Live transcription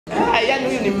yani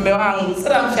huyu ni mume wangu.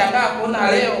 Sasa mshangaa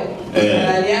kuona leo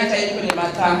ananiacha hivi kwenye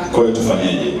matanga. Kwa hiyo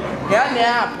tufanyeje? Yani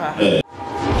hapa.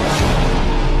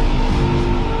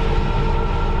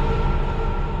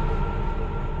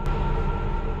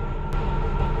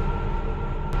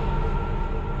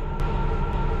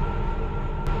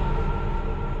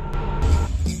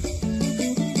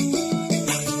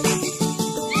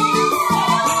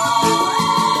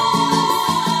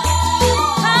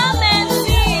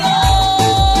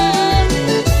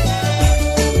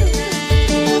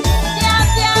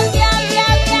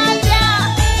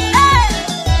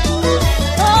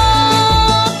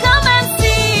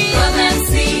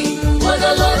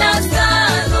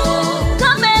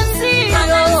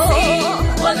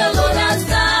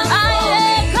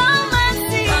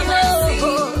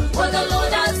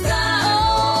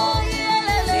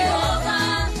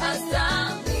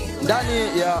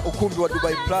 Ukumbi wa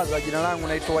Dubai Plaza. Jina langu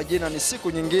naitwa Jina. Ni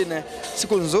siku nyingine,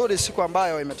 siku nzuri, siku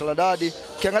ambayo imetaladadi.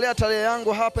 Ukiangalia tarehe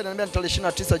yangu hapa inaniambia ni tarehe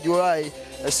 29 Julai,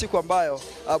 siku ambayo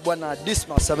bwana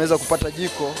Dismass ameweza kupata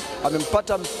jiko,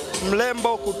 amempata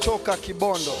mlembo kutoka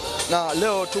Kibondo, na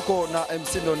leo tuko na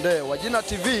MC Ndonde wa Jina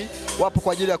TV wapo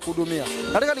kwa ajili ya kuhudumia.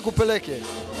 Nataka nikupeleke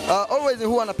always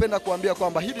huwa napenda kuambia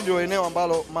kwamba hili ndio eneo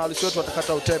ambalo maharusi wetu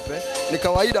watakata utepe, ni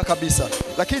kawaida kabisa.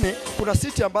 Lakini kuna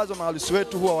siti ambazo maharusi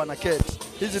wetu huwa wanaketi.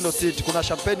 Hizi ndo siti. Kuna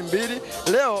champagne mbili,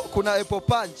 leo kuna apple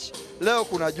punch, leo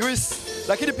kuna juice,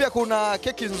 lakini pia kuna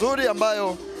keki nzuri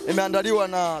ambayo imeandaliwa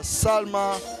na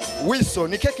Salma Wiso.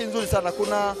 Ni keki nzuri sana.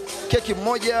 Kuna keki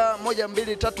moja, 1,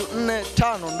 2, 3, 4,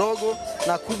 5 ndogo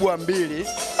na kubwa 2.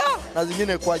 Na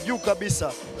zingine kwa juu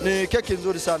kabisa. Ni keki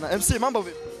nzuri sana. MC, mambo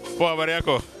vipi? Poa, habari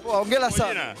yako? Poa, hongera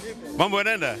sana. Mambo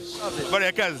yanaenda? Habari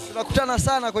ya kazi? Tunakutana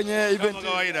sana kwenye event. Kama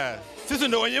kawaida. Sisi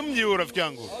ndio wenye mji huu rafiki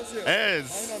yangu. Yes.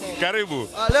 Karibu.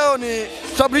 Leo ni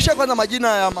tutambulisha kwanza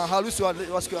majina ya maharusi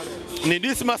wa siku ya leo. Ni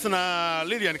Dismass na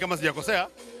Lilian kama sijakosea,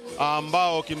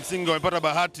 ambao kimsingi wamepata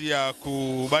bahati ya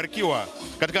kubarikiwa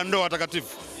katika ndoa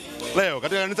takatifu leo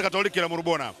katika kanisa Katoliki la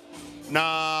Murubona,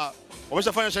 na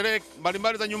wameshafanya sherehe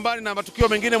mbalimbali za nyumbani na matukio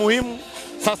mengine muhimu.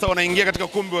 Sasa wanaingia katika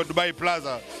ukumbi wa Dubai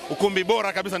Plaza, ukumbi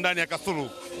bora kabisa ndani ya Kasulu.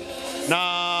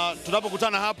 Na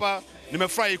tunapokutana hapa,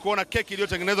 nimefurahi kuona keki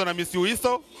iliyotengenezwa na Miss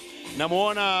Uiso, na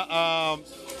muona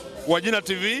wa Jina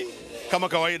TV kama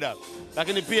kawaida.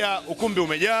 Lakini pia ukumbi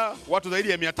umejaa, watu zaidi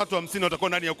ya 350 watakuwa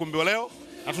ndani ya ukumbi wa leo.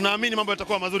 Na tunaamini mambo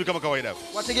yatakuwa mazuri kama kawaida.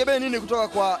 Wategemee nini kutoka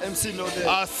kwa MC Ndonde?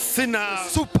 Sina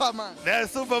Superman.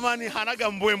 Superman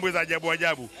hanaga mbwembwe za ajabu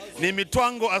ajabu. Ni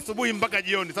mitwango asubuhi mpaka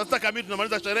jioni. Sasa kamili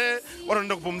tunamaliza sherehe, watu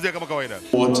wanaenda kupumzika kama kawaida.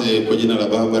 Wote kwa jina la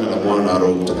Baba na la Mwana na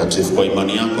Roho Mtakatifu, kwa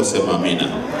imani yako sema amina.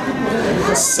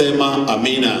 Sema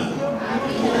amina.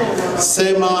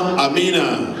 Sema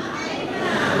amina.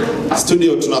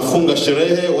 Studio tunafunga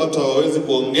sherehe, watu hawawezi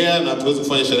kuongea na hatuwezi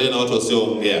kufanya sherehe na watu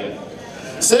wasioongea.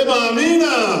 Sema amina.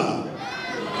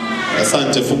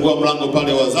 Asante. Fungua mlango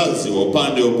pale, wazazi wa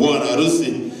upande wa bwana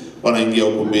harusi wanaingia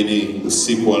ukumbini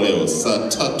usiku wa leo saa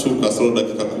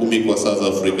 3:10 kwa saa za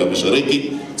Afrika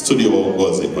Mashariki. Studio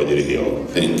waongoze kwa ajili hiyo.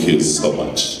 Thank you so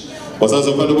much. Wazazi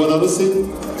wa upande wa bwana harusi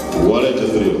walete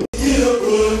thrill.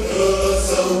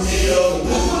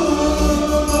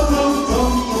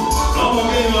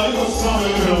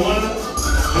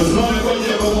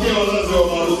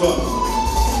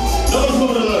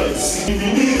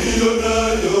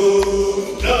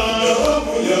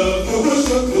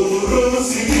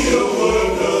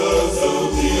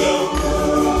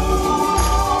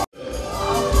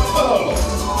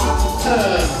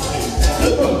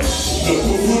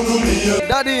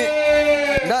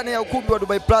 Ndani ya ukumbi wa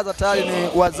Dubai Plaza tayari ni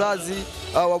wazazi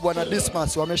wa bwana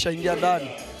Dismass wameshaingia ndani.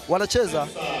 Wanacheza.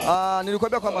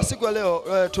 Nilikwambia kwamba siku ya leo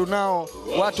tunao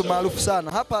watu maarufu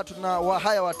sana. Hapa tuna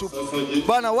haya watu.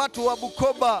 Bwana, watu wa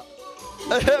Bukoba.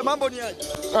 Mambo ni aje?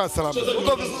 Salama.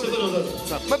 Uko vizuri?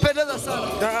 Umependeza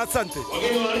sana. Asante.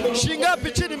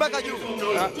 Shingapi chini mpaka juu?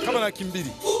 Kama 200,000.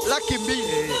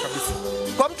 200,000 kabisa.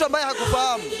 Kwa mtu ambaye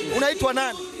hakufahamu, unaitwa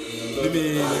nani? Mimi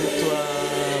naitwa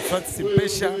Francis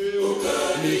Mpesha,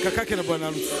 ni kakake na bwana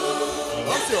harusi.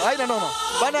 Sio, haina noma.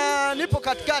 Bana, nipo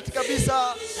katikati kabisa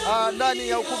ndani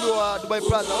ya ukumbi wa Dubai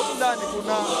Plaza. Huko ndani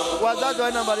kuna wazazi wa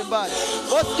aina mbalimbali.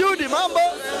 Boss Judy, mambo?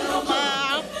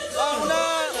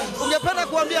 Ungependa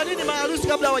kuambia nini maharusi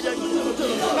kabla hawajaingia?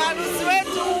 Maharusi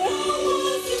wetu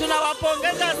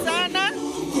tunawapongeza sana.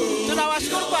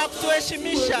 Tunawashukuru kwa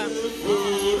kutuheshimisha.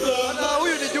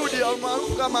 Huyu ni Judy,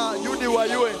 maarufu kama Judy wa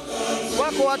UN.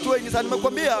 wako watu wengi sana.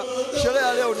 Nimekwambia sherehe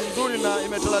ya leo ni nzuri na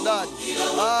imetaladadi.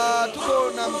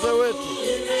 Tuko na mzee wetu.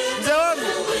 Mzee wangu,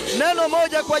 neno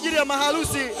moja kwa ajili ya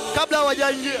maharusi kabla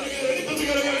hawajaingia.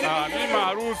 Mimi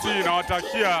maharusi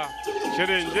nawatakia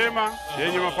sherehe njema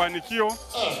yenye mafanikio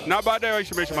na baadaye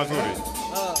waishi maisha mazuri.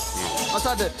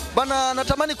 Asante. Bana,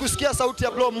 natamani kusikia sauti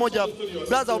ya bro mmoja.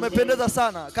 Brother, umependeza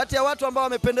sana. Kati ya watu ambao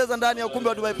wamependeza ndani ya ukumbi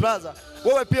wa Dubai Plaza,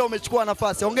 wewe pia umechukua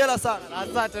nafasi. Hongera sana.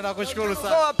 Asante na kushukuru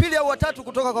sana. Wa pili au watatu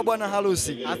kutoka kwa bwana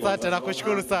harusi. Asante na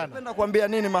kushukuru sana. Napenda kuambia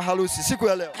nini maharusi siku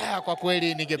ya leo? Kwa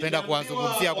kweli ningependa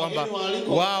kuwazungumzia kwamba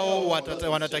wao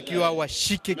wanatakiwa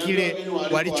washike kile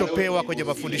walichopewa kwenye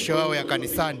mafundisho yao ya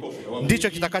kanisani. Ndicho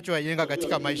kitakachowajenga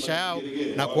katika maisha yao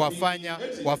na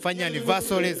kuwafanya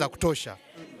anniversary za kutosha.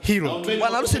 Hilo.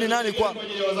 Bwana harusi ni nani kwako?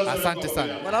 Asante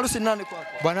sana. Bwana harusi ni nani kwako?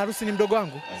 Bwana harusi ni mdogo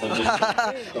wangu.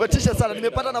 Batisha sana.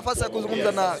 Nimepata nafasi ya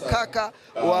kuzungumza na kaka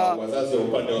wa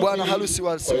bwana harusi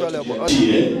wa siku ya leo.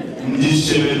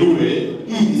 Mjishemelue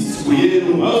hii siku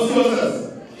yenu. Au sio sasa?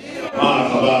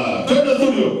 Marhaba. Twende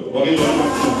studio. Wageni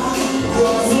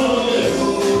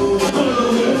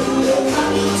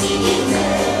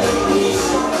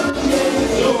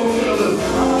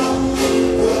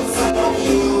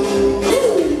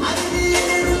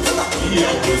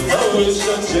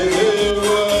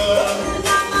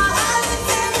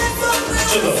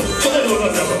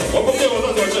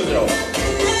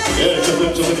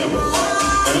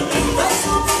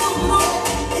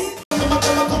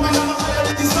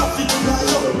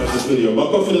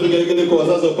makofi na vigelegele kwa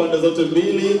wazazi wa pande zote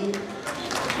mbili.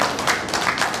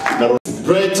 Na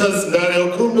Breakers ndani ya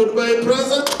ukumbi wa Dubai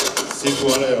Plaza siku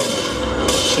ya leo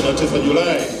 29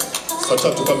 Julai saa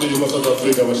 3 kamili kwa saa za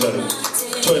Afrika Mashariki.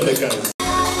 Twende kazi.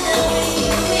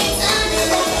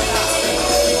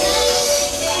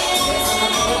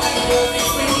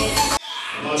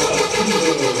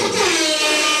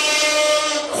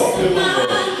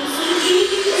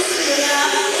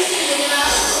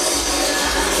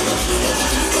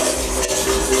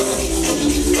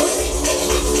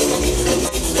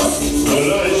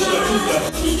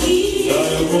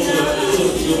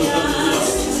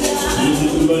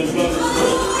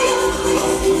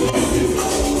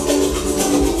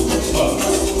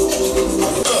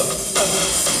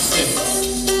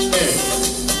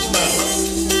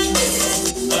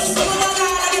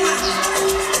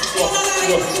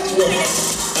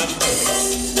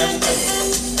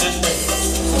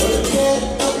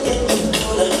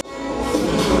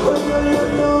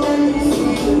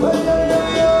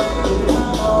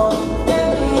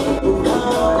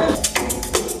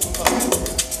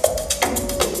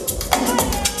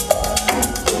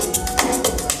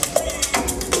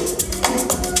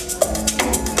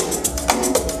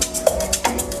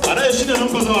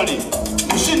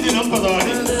 Mshindi nampa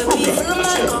zawadi.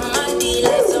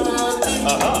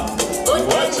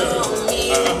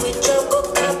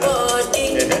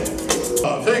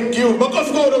 Thank you.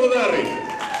 Makofi kwa Rosmary.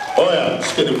 Oya,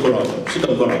 shikeni mkono wako. Shika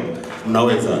mkono wako.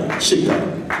 Mnaweza. Shika.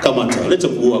 Kamata. Leta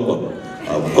mguu wako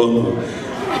hapa. Mkono.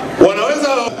 Wanaweza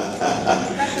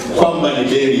kwamba ni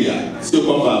beria. Sio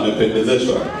kwamba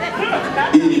amependezeshwa.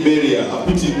 Hii ni beria.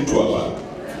 Hapiti mtu hapa.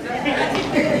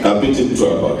 Hapiti mtu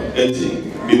hapa. Eti.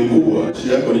 Bi mkubwa.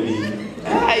 Shida yako ni nini?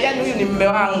 Yaani huyu ni mume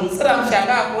wangu. Sasa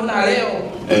mshangaa kuona leo.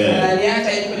 Ananiacha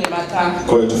hivi kwenye matanga.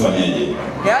 Kwa hiyo tufanyeje?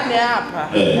 Yaani hapa.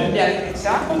 Naambia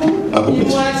Hapo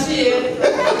nimwachie.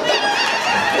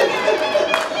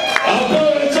 Hapo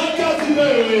chaka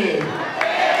simewe.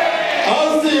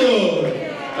 Au sio?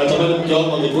 Natamani mke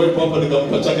wangu angekuwepo hapa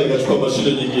nikampa chaka nikachukua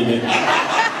mashine nyingine.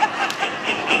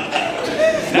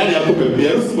 Nani akupe bi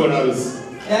harusi bwana harusi?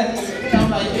 Yaani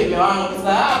kama hivi mume wangu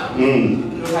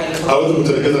sasa. Hawezi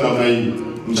kutelekeza namna hii.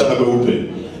 Mchana kweupe.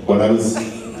 Bwana harusi.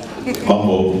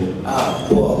 Mambo.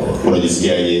 Poa.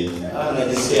 Unajisikiaje?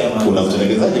 Najisikia mama.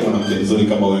 Unamtelekezaje mwanamke mzuri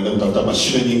kama uende kutafuta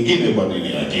mashine nyingine kwa nini?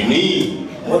 Lakini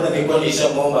mbona nilikuwa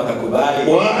nishamuomba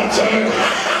akakubali? Wacha.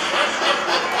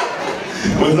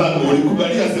 Mwenzangu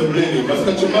ulikubalia sebuleni,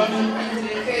 ukafika chumbani?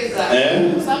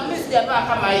 Sababu sijavaa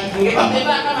kama hivi.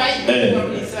 Ningevaa kama hivi.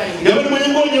 Jamani mwenye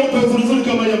nguo nyeupe nzuri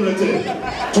kama hii mletee.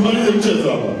 Tumalize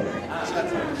mchezo hapa.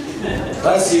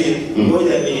 Basi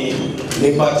ngoja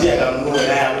nipatie kanunue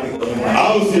naye hapo niko nyuma.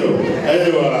 Au sio?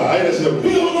 Wala, haina shida.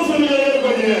 Piga makofi mengi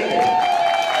kwenye yake.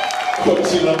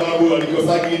 Kochi la babu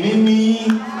alikosaki nini?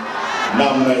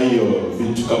 Namna hiyo,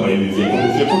 vitu kama hivi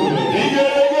vyekundu.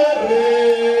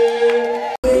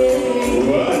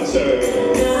 Wacha.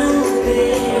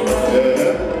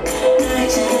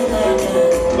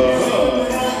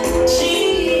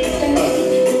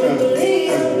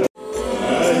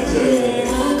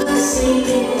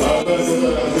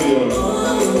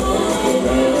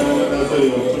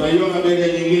 Tunaiona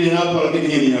mbele nyingine hapa,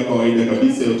 lakini hii ni ya kawaida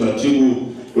kabisa, utaratibu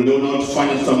ule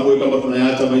unaotufanya tutambue kama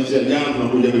tunayaacha maisha ya jana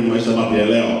tunakuja kwenye maisha mapya ya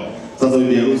leo. Sasa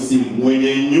bibi harusi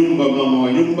mwenye nyumba, mama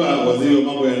wa nyumba, waziri wa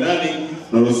mambo ya ndani,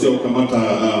 naruhusiwa kukamata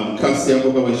mkasi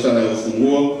hapo kama ishara ya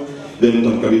ufunguo. Then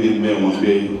utamkabidhi mmeo,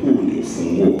 mwambie huu ni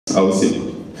ufunguo, au sio?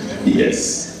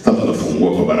 Yes. Sasa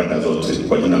tunafungua kwa baraka zote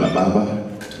kwa jina la Baba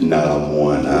na la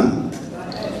Mwana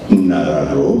na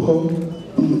la Roho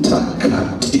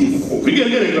Mtakatifu.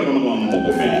 Vigelegele kama mama mko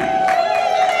Ukumbini.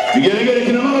 Vigelegele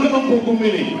kina mama kama mko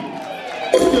Ukumbini.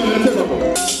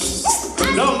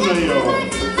 Namna hiyo.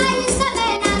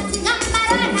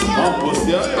 Mambo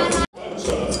si hayo.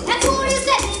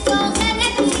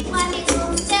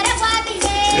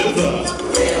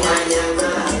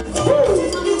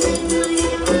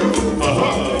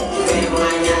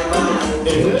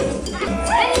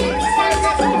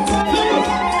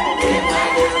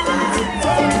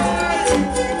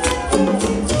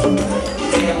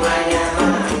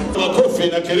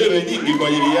 Na kelele nyingi kwa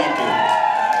ajili yake.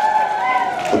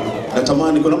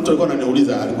 Natamani kuna mtu alikuwa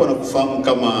ananiuliza, alikuwa anakufahamu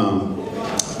kama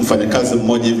mfanyakazi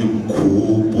mmoja hivi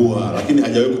mkubwa, lakini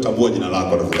hajawahi kutambua jina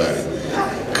lako tafadhali.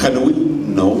 Can we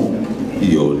know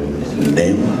your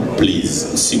name please?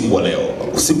 Usiku wa leo,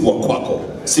 usiku wa kwako,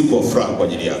 usiku wa furaha kwa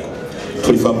ajili yako.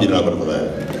 Tulifahamu jina lako tafadhali.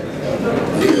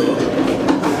 Ndio.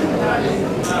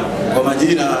 Kwa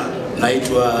majina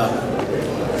naitwa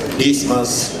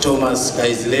Dismass Thomas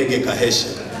Kaizilege Kahesha.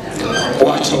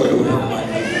 Wacha wewe.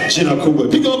 Jina kubwa.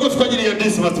 Piga makofi kwa ajili ya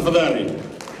Dismass tafadhali.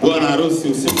 Bwana harusi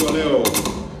usiku wa leo.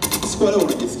 Usiku wa leo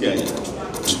unajisikiaje?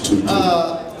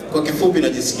 Kwa kifupi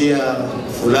najisikia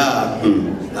furaha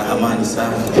na amani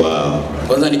sana. Wow.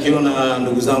 Kwanza nikiona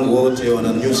ndugu zangu wote wana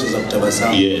nyuso za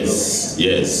kutabasamu. Yes,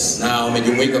 yes. Na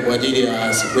wamejumuika kwa ajili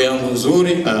ya siku yangu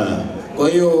nzuri. Kwa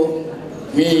hiyo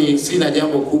mimi sina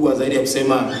jambo kubwa zaidi ya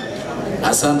kusema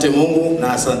asante Mungu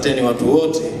na asanteni watu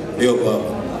wote ndio kwa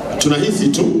hapa. Tunahisi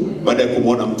tu baada ya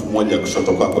kumuona mtu mmoja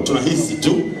kushoto kwako, tunahisi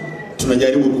tu,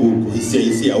 tunajaribu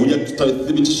kuhisia.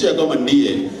 Hujatuthibitishia kama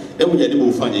ndiye. Hebu jaribu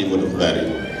ufanye hivyo tafadhali.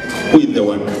 Who is the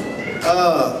one?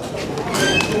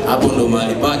 Hapo ndo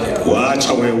mahali pake.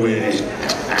 Waacha wewe.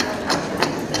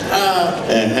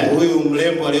 Huyu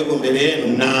mrembo aliyeko mbele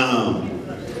yenu. Naam.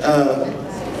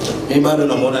 Mimi bado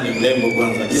namuona ni mrembo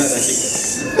kwanza kila dakika.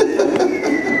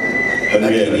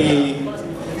 Lakini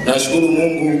nashukuru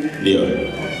Mungu, ndio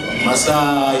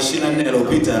masaa 24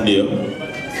 yaliyopita ndio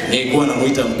nilikuwa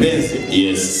namuita mpenzi.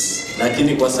 Yes.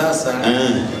 Lakini kwa sasa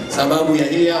sababu ya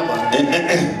hii hapa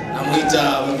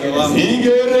namuita mke wangu.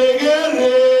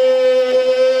 Vigeregere.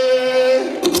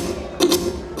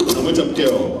 Unamuita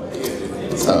mkeo.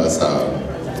 Sawa sawa.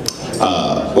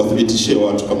 Wathibitishie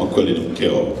watu kama kweli ni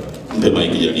mkeo. Mpe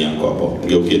maiki jirani yako hapo.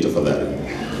 Ngeukie tafadhali.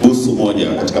 Busu moja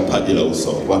katika paji la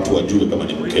uso, watu wajue kama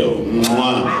ni mkeo.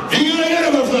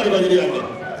 Vigelegele tafadhali kwa ajili yake.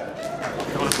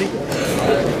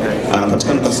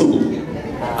 Anapatikana Kasugu?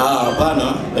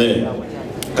 Hapana.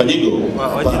 Kajigo?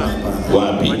 Hapana.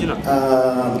 Wapi?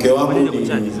 Mke wangu ni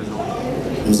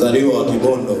mzaliwa wa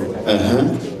Kibondo.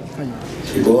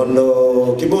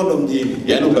 Kibondo mjini.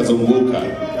 Yaani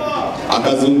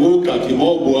akazunguka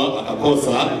Kimobwa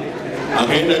akakosa,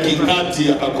 akaenda Kikati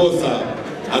akakosa,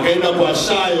 akaenda kwa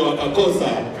Shayo akakosa,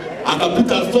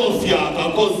 akapita Sofia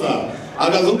akakosa,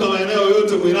 akazunguka maeneo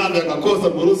yote Kuinanga akakosa,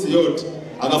 Maharusi yote,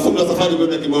 akafunga safari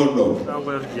kwenda Kibondo.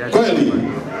 Kweli?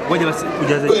 Ngoja basi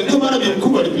ujaze. Kweli ndio maana bibi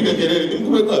mkubwa alipiga kelele. Bibi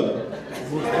mkubwa yuko wapi?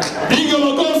 Piga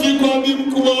makofi kwa bibi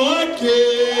mkubwa wake.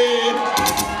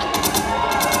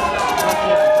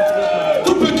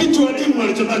 Tupe kitu adimu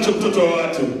alichonacho mtoto wa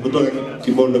watu kutoka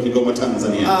Kibondo, Kigoma,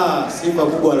 Tanzania. Sifa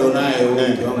kubwa alionayo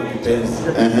mke wangu kipenzi.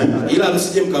 Ila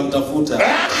msije mkamtafuta.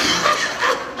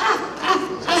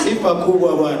 Sifa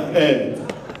kubwa bwana.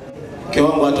 Mke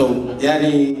wangu hata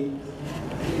yani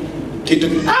kitu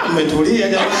umetulia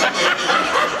jamani.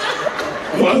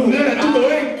 Wazee tuko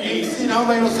wengi.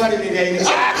 Naomba hilo swali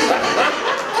niliainisha.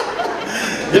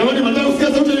 Jamani, mnataka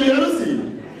kusikia sauti ya bibi harusi?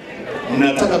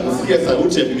 Mnataka kusikia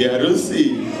sauti ya bibi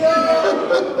harusi?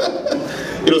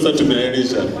 Hilo sauti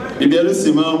tumeainisha. Bibi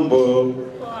harusi, mambo.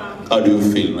 How do you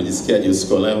feel? Unajisikiaje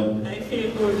usiku leo? I feel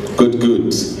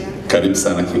good. Karibu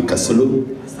sana Kasulu.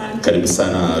 Karibu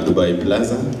sana Dubai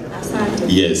Plaza.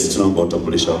 Asante. Yes, tunaomba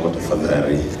utambulisho wako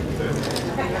tafadhali.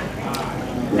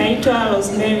 Naitwa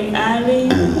Rosmary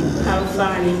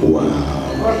Kalfani. Wow.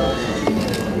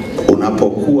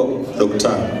 Unapokuwa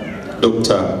Dr.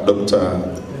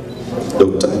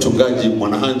 Mchungaji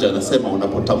Mwanahanja anasema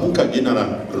unapotamka jina la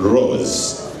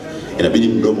Rose inabidi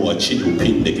mdomo wa chini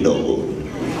upinde kidogo.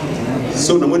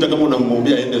 Sio unamwita kama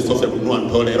unamwambia aende Sofia kununua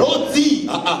ndole. Rosie!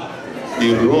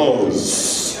 Ni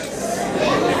Rose.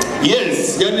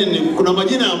 Yes, yani kuna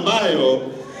majina ambayo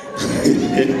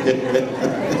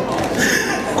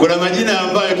kuna majina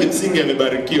ambayo kimsingi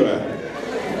yamebarikiwa.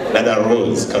 Dada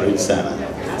Rose, karibu sana.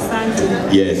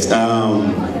 Asante. Yes,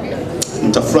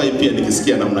 nitafurahi pia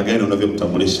nikisikia namna gani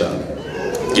unavyomtambulisha.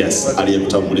 Yes,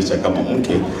 aliyemtambulisha kama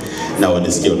mke na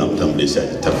wanisikia unamtambulisha.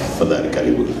 Tafadhali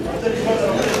karibu.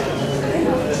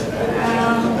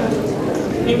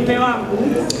 Ni mume wangu.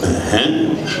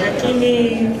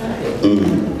 Lakini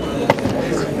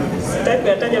sitaki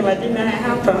kutaja majina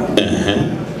hapa.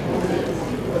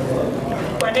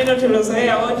 Kwa neno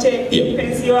tulozoea wote,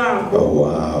 mpenzi wangu. Oh,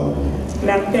 wow.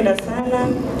 Nampenda sana.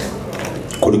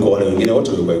 Kuliko wale wengine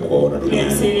wote walikuwa kuona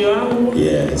duniani. Ni siri wangu.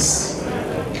 Yes.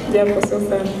 Japo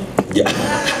sasa. Yeah.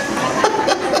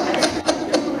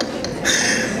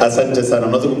 Asante sana.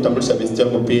 Unaweza kumtambulisha besti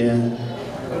yako pia?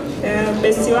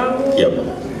 Besti wangu. Yep.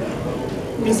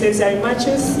 Mrs.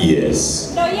 Almachus.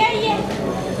 Yes.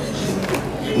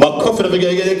 Makofi na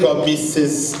vigelegele kwa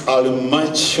Mrs.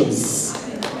 Almachus.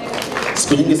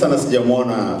 Siku nyingi sana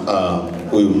sijamuona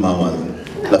huyu mama.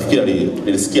 Nafikiri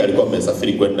nilisikia alikuwa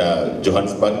amesafiri kwenda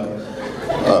Johannesburg.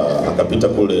 Akapita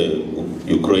kule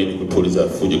Ukraine kutuliza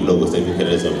fujo kidogo, sasa hivi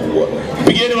kelele zimepungua.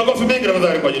 Pigeni makofi mengi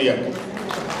tafadhali kwa ajili yake.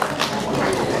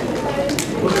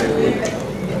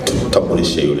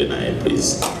 Tambulishe yule naye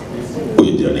please.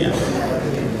 Huyu jirani yako.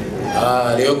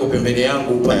 Aliyoko pembeni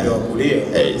yangu upande wa kulia.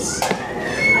 Yes.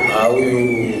 Huyu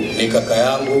ni kaka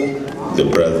yangu, the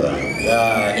brother.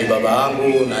 Ni baba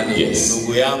yangu na ni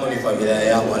ndugu yangu, ni familia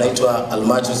yangu. Anaitwa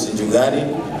Almachus Njugani.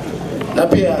 Na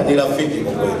pia ni rafiki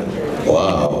kwa kweli.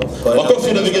 Wow.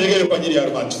 Makofi na vigelegele kwa ajili ya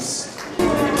Almachus.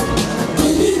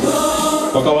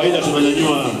 Kwa kawaida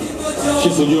tunanyanyua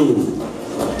kisu juu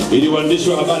ili waandishi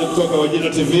wa habari kutoka Wajina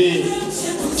TV,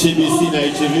 TBC na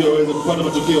ITV waweze kupata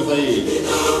matukio sahihi.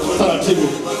 Taratibu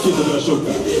kisu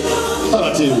kinashuka.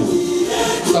 Taratibu.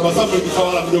 Tabasamu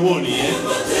likitawala mdomoni.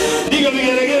 Piga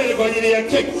vigelegele kwa ajili ya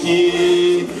keki.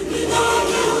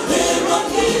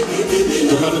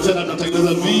 Tukana tena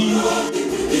tunatengeneza V.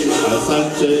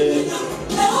 Asante.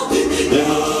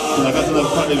 Tunakata na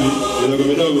vipande vidogo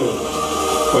vidogo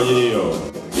kwa ajili hiyo.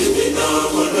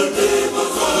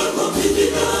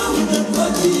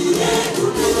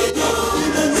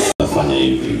 Nafanya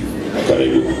hivi.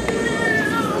 Karibu.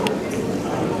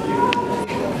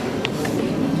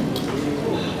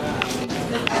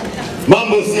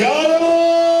 Mambo si hayo.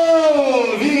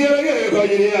 Vigelegele kwa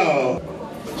ajili yao.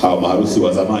 Hawa maharusi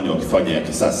wa zamani wakifanya ya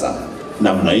kisasa.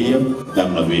 Namna hiyo,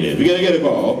 namna vile. Vigelegele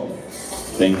kwao.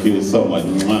 Thank you so much.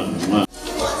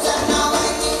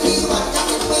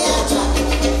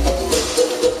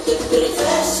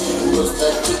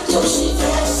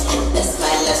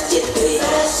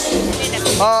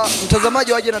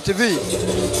 Mtazamaji wa Wajina TV,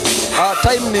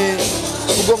 time ni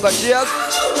kugonga cheers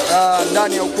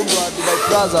ndani ya ukumbi wa Dubai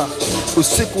Plaza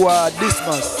usiku wa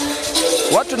Dismass.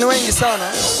 Watu ni wengi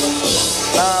sana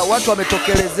na watu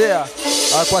wametokelezea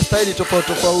kwa staili tofauti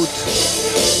tofauti.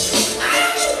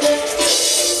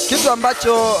 Kitu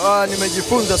ambacho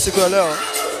nimejifunza siku ya leo,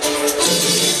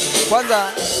 kwanza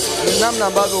ni namna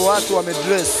ambavyo watu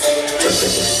wamedress.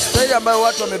 Staili ambayo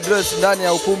watu wamedress ndani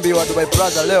ya ukumbi wa Dubai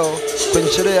Plaza leo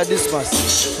kwenye sherehe ya Dismass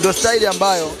ndio staili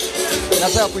ambayo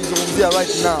nataka kuizungumzia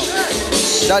right now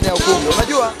ndani ya ukumbi.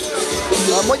 Unajua,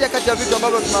 moja kati ya vitu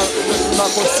ambavyo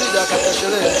tunaconsider katika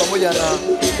sherehe pamoja na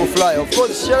kufly. Of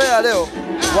course, sherehe ya leo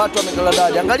watu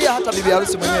wametaladadi. Angalia hata bibi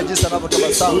harusi mwenyewe jinsi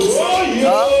anavyotabasamu.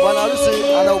 Bwana harusi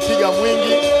anaupiga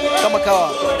mwingi kama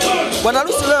kawa. Bwana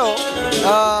harusi leo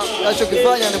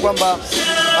anachokifanya ni kwamba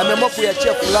ameamua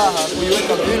kuiachia furaha,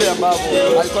 kuiweka vile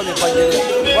ambavyo alikuwa amepangilia.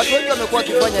 Watu wengi wamekuwa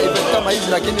wakifanya event kama hizi,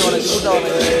 lakini wanajikuta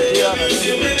wanajitia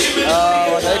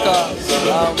wanaweka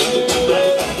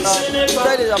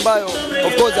style ambayo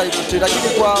of course haivutii. Lakini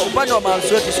kwa upande wa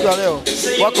maharusi wetu siku ya leo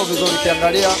wako vizuri,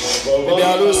 kiangalia bibi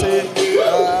harusi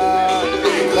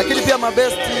lakini pia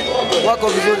mabesti wako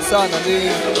vizuri sana.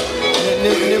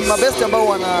 Ni mabesti ambao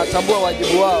wanatambua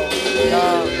wajibu wao na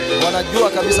wanajua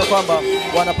kabisa kwamba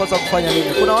wanapaswa kufanya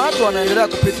nini. Kuna watu wanaendelea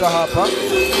kupita hapa,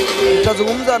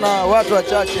 nitazungumza na watu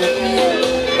wachache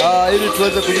ili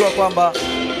tuweze kujua kwamba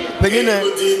pengine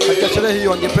katika sherehe hii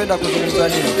wangependa kuzungumza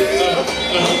nini.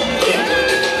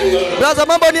 Blaza,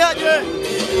 mambo ni aje?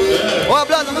 Oa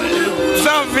blaza,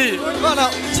 safi. Bwana,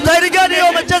 style gani hiyo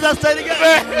umecheza, style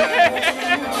gani?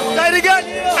 Style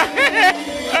gani hiyo?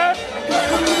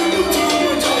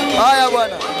 Haya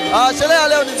bwana. Sherehe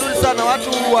leo ni nzuri sana, watu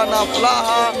wana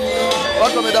furaha,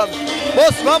 watu wamedamu.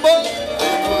 Boss, mambo?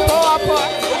 Poa poa.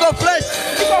 Uko fresh?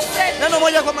 Uko fresh. Neno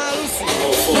moja kwa maharusi.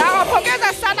 Nawapenda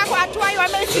nawapongeza sana kwa hatua hiyo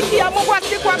wameifikia. Mungu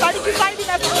asikuwabariki zaidi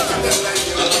na zaidi.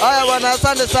 Haya bwana,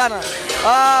 asante sana.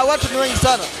 Watu ni wengi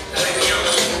sana.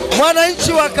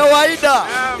 Mwananchi wa kawaida.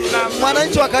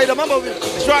 Mwananchi wa kawaida, mambo vipi?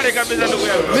 Shwari kabisa ndugu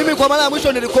yangu. Mimi kwa mara ya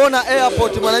mwisho nilikuona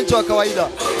airport, mwananchi wa kawaida.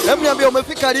 Hebu niambie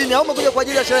umefika lini au umekuja kwa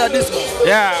ajili ya sherehe ya Dismass?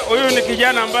 Huyu ni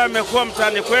kijana ambaye amekuwa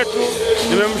mtaani kwetu.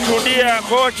 Nimemshuhudia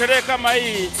kwa sherehe kama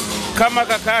hii, kama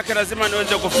kaka yake lazima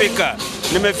niweze kufika.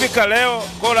 Nimefika leo,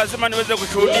 kwa lazima niweze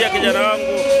kushuhudia kijana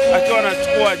wangu akiwa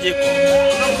anachukua jiko.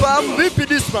 Unafahamu vipi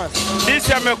Dismass?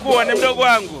 Disi amekuwa ni mdogo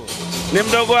wangu. Ni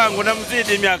mdogo wangu na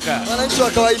mzidi miaka. Mwananchi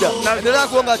wa kawaida. Endelea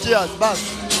kuonga cheers basi.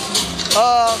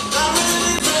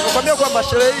 Nakwambia kwamba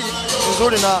sherehe hii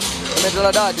nzuri na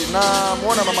imetaladadi na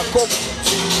muona mama Kopo.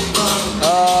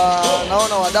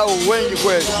 Naona wadau wengi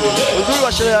kweli. Uzuri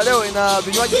wa sherehe ya leo ina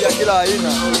vinywaji vya kila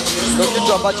aina. Ndio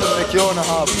kitu ambacho nimekiona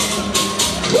hapa.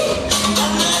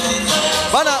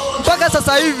 Bana, mpaka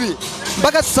sasa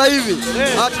hivi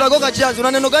tunagonga cheers.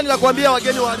 Una neno gani la kuambia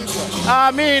wageni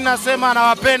waalikwa? Mimi nasema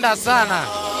nawapenda sana.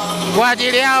 Kwa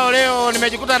ajili yao leo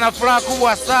nimejikuta na furaha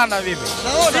kubwa sana vipi.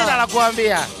 Sina la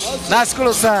kuambia.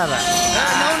 Nashukuru sana.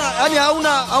 Naona yani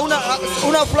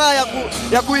hauna furaha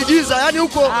ya kuigiza, yani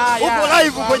uko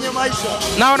live kwenye maisha.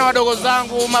 Naona wadogo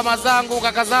zangu, mama zangu,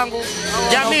 kaka zangu,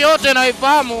 jamii yote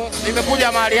naifahamu,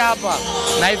 nimekuja mahali hapa.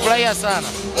 Naifurahia sana.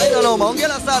 Haina noma,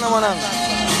 hongera sana mwanangu.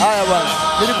 Haya bwana,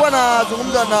 nilikuwa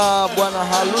nazungumza na bwana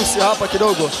harusi hapa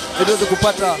kidogo ili tuweze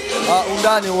kupata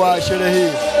undani wa sherehe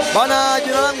hii. Bana,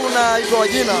 jina langu naitwa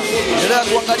Wajina. Endelea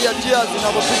kuangalia njia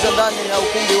zinazopita ndani ya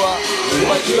ukumbi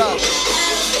wa Dismass.